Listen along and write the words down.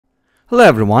Hello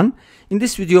everyone. In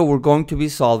this video we're going to be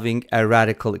solving a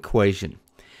radical equation.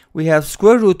 We have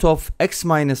square root of x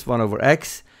minus 1 over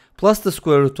x plus the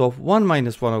square root of 1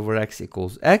 minus 1 over x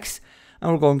equals x,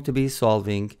 and we're going to be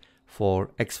solving for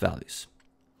x values.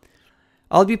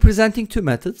 I'll be presenting two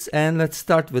methods, and let's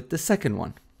start with the second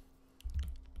one.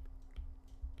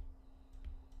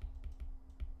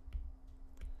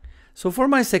 So for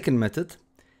my second method,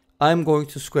 I'm going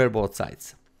to square both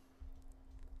sides.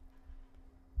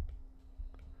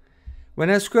 When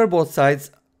I square both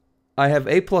sides, I have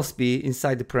a plus b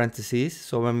inside the parentheses.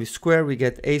 So when we square, we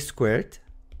get a squared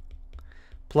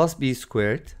plus b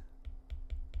squared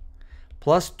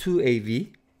plus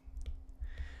 2ab,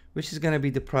 which is going to be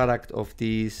the product of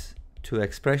these two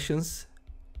expressions.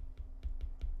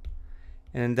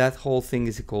 And that whole thing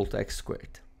is equal to x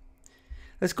squared.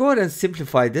 Let's go ahead and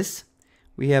simplify this.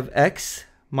 We have x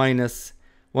minus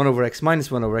 1 over x minus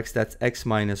 1 over x. That's x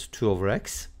minus 2 over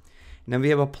x. And then we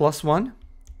have a plus 1,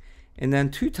 and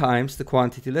then 2 times the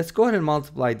quantity. Let's go ahead and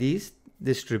multiply these,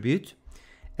 distribute.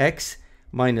 X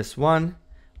minus 1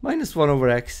 over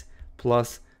x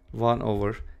plus 1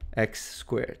 over x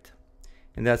squared.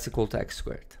 And that's equal to x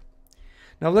squared.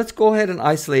 Now let's go ahead and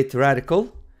isolate the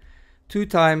radical. 2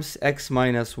 times x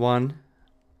minus 1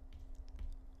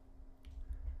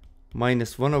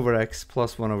 minus 1 over x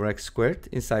plus 1 over x squared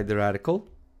inside the radical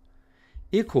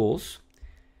equals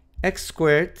x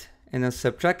squared, and then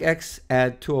subtract x,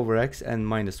 add 2 over x, and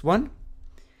minus 1.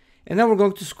 And then we're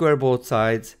going to square both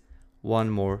sides one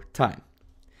more time.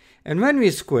 And when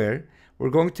we square, we're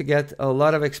going to get a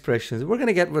lot of expressions. We're going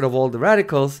to get rid of all the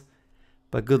radicals,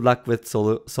 but good luck with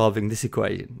solving this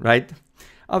equation, right?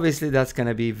 Obviously, that's going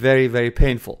to be very, very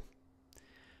painful.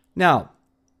 Now,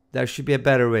 there should be a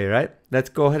better way, right? Let's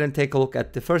go ahead and take a look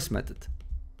at the first method.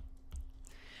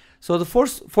 So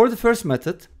for the first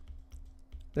method,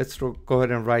 let's go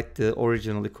ahead and write the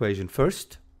original equation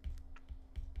first.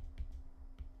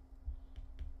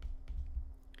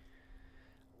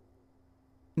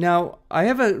 Now, I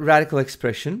have a radical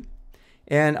expression,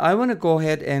 and I want to go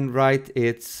ahead and write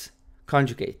its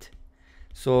conjugate.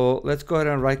 So let's go ahead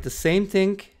and write the same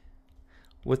thing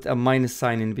with a minus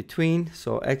sign in between.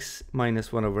 So x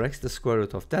minus 1 over x, the square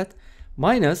root of that,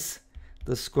 minus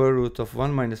the square root of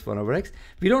 1 minus 1 over x.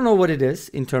 We don't know what it is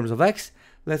in terms of x.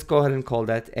 Let's go ahead and call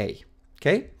that a.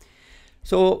 Okay,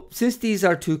 so since these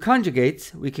are two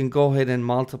conjugates, we can go ahead and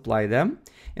multiply them.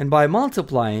 And by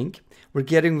multiplying, we're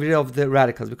getting rid of the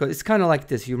radicals, because it's kind of like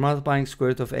this. You're multiplying square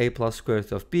root of a plus square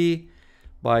root of b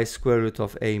by square root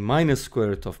of a minus square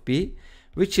root of b,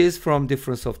 which is from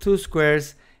difference of two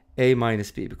squares, a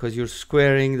minus b, because you're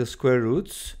squaring the square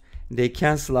roots. They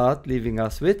cancel out, leaving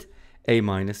us with a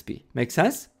minus b. Make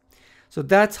sense? So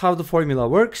that's how the formula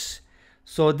works.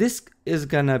 So this is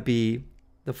gonna be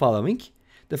the following: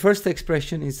 the first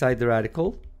expression inside the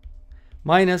radical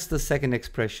minus the second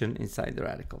expression inside the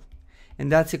radical,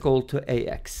 and that's equal to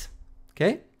ax.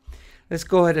 Okay, let's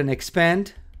go ahead and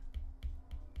expand.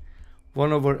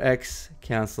 1 over x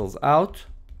cancels out,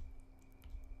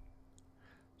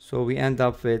 so we end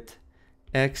up with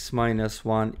x minus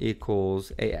 1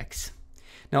 equals ax.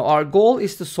 Now our goal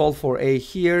is to solve for a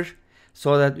here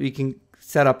so that we can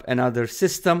set up another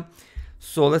system.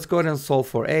 So let's go ahead and solve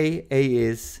for a. A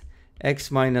is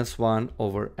x minus 1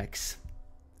 over x.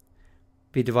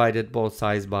 We divided both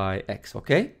sides by x,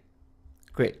 okay?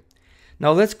 Great.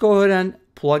 Now let's go ahead and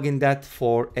plug in that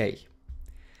for a.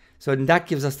 So that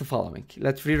gives us the following.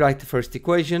 Let's rewrite the first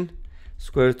equation.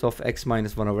 Square root of x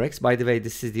minus 1 over x. By the way,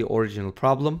 this is the original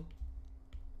problem,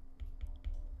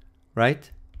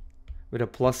 right? With a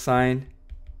plus sign.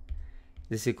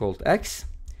 This equals x.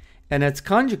 And its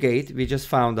conjugate, we just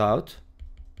found out,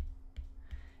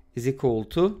 is equal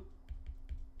to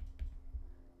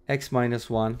x minus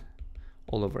 1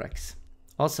 all over x.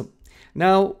 Awesome.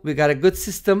 Now we got a good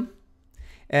system,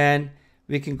 and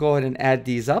we can go ahead and add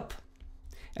these up.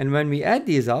 And when we add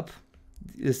these up,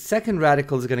 the second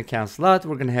radical is going to cancel out.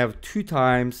 We're going to have 2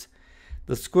 times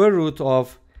the square root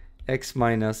of x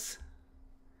minus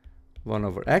 1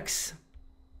 over x,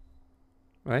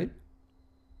 right?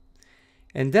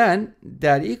 And then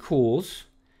that equals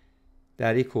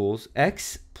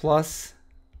x plus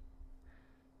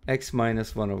x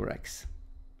minus 1 over x.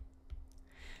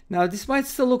 Now this might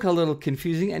still look a little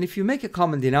confusing, and if you make a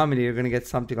common denominator, you're going to get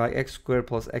something like x squared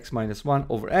plus x minus 1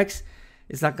 over x.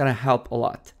 It's not going to help a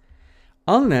lot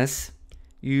unless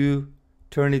you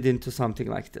turn it into something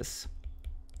like this.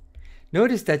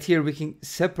 Notice that here we can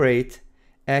separate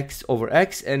x over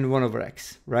x and 1 over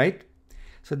x, right?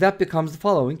 So that becomes the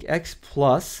following: x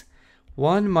plus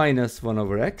 1 minus 1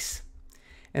 over x.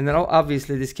 And then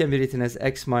obviously this can be written as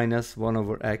x minus 1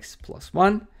 over x plus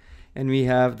 1. And we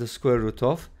have the square root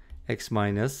of x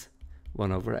minus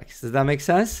 1 over x. Does that make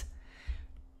sense?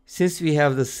 Since we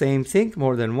have the same thing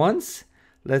more than once,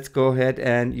 let's go ahead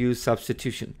and use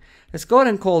substitution. Let's go ahead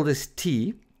and call this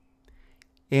t.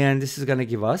 And this is going to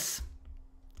give us,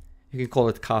 you can call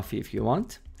it coffee if you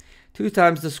want. 2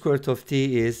 times the square root of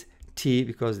t is t,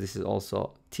 because this is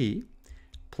also t,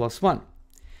 plus 1.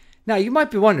 Now you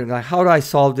might be wondering, like, how do I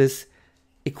solve this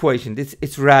equation?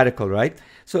 It's radical, right?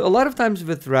 So a lot of times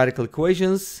with radical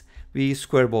equations, we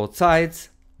square both sides,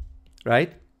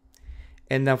 right?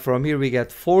 And then from here we get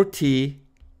 4t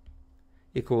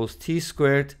equals t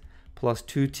squared plus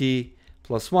 2t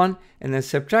plus 1. And then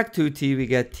subtract 2t, we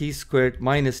get t squared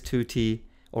minus 2t,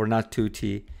 or not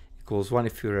 2t, equals 1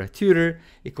 if you're a tutor,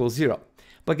 equals 0.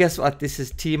 But guess what? This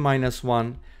is t minus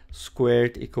 1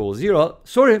 squared equals 0.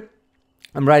 Sorry,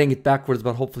 I'm writing it backwards,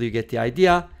 but hopefully you get the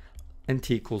idea. And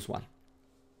t equals 1.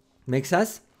 Make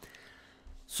sense?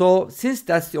 So since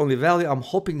that's the only value, I'm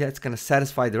hoping that's going to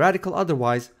satisfy the radical.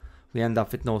 Otherwise, we end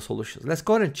up with no solutions. Let's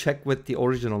go ahead and check with the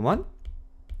original one.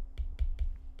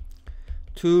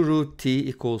 2 root t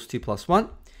equals t plus 1.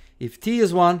 If t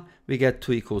is 1, we get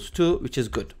 2 equals 2, which is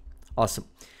good. Awesome.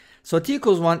 So t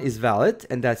equals 1 is valid,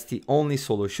 and that's the only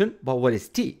solution. But what is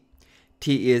t?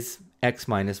 T is x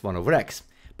minus 1 over x.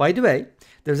 By the way,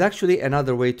 there's actually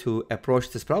another way to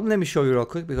approach this problem. Let me show you real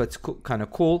quick because it's kind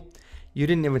of cool. You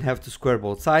didn't even have to square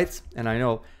both sides, and I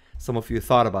know some of you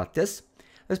thought about this.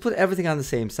 Let's put everything on the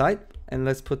same side, and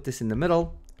let's put this in the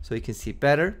middle so you can see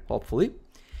better, hopefully.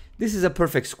 This is a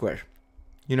perfect square.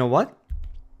 You know what?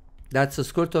 That's the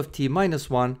square root of t minus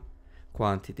 1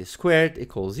 quantity squared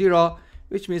equals 0,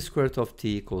 which means square root of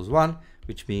t equals 1,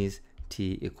 which means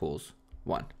t equals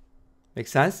 1. Make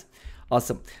sense?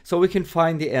 Awesome. So we can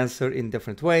find the answer in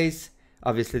different ways.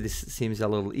 Obviously, this seems a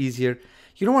little easier.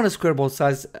 You don't want to square both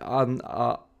sides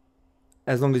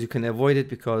as long as you can avoid it,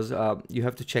 because you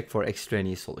have to check for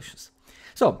extraneous solutions.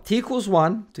 So t equals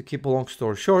 1, to keep a long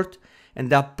story short, and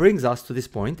that brings us to this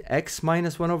point. X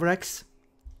minus 1 over x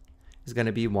is going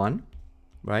to be 1,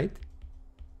 right?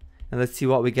 And let's see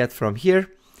what we get from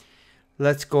here.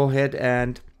 Let's go ahead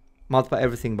and multiply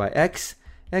everything by x.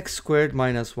 X squared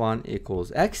minus 1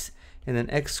 equals x. And then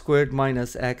x squared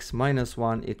minus x minus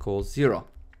 1 equals 0.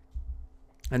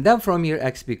 And then from here,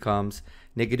 x becomes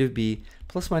negative b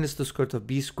plus minus the square root of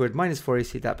b squared minus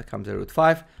 4ac. That becomes a root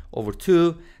 5 over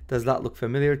 2. Does that look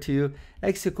familiar to you?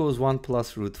 X equals 1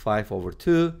 plus root 5 over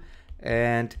 2.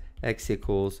 And x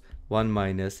equals 1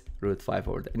 minus root 5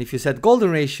 over 2. And if you said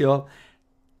golden ratio,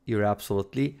 you're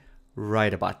absolutely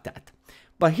right about that.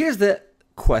 But here's the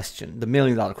question, the $1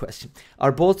 million question.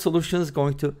 Are both solutions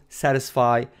going to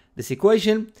satisfy this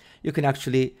equation? You can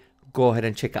actually go ahead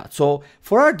and check out. So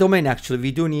for our domain, actually,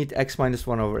 we do need x minus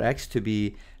 1 over x to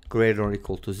be greater or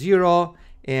equal to 0,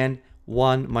 and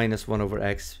 1 minus 1 over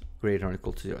x greater or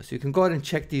equal to 0. So you can go ahead and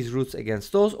check these roots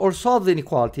against those, or solve the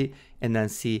inequality and then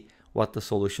see what the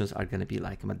solutions are going to be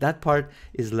like. But that part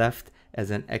is left as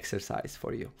an exercise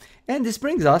for you. And this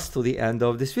brings us to the end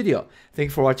of this video. Thank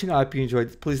you for watching. I hope you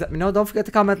enjoyed it. Please let me know. Don't forget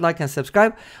to comment, like, and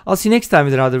subscribe. I'll see you next time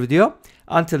with another video.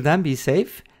 Until then, be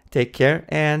safe, take care,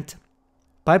 and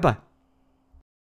bye-bye.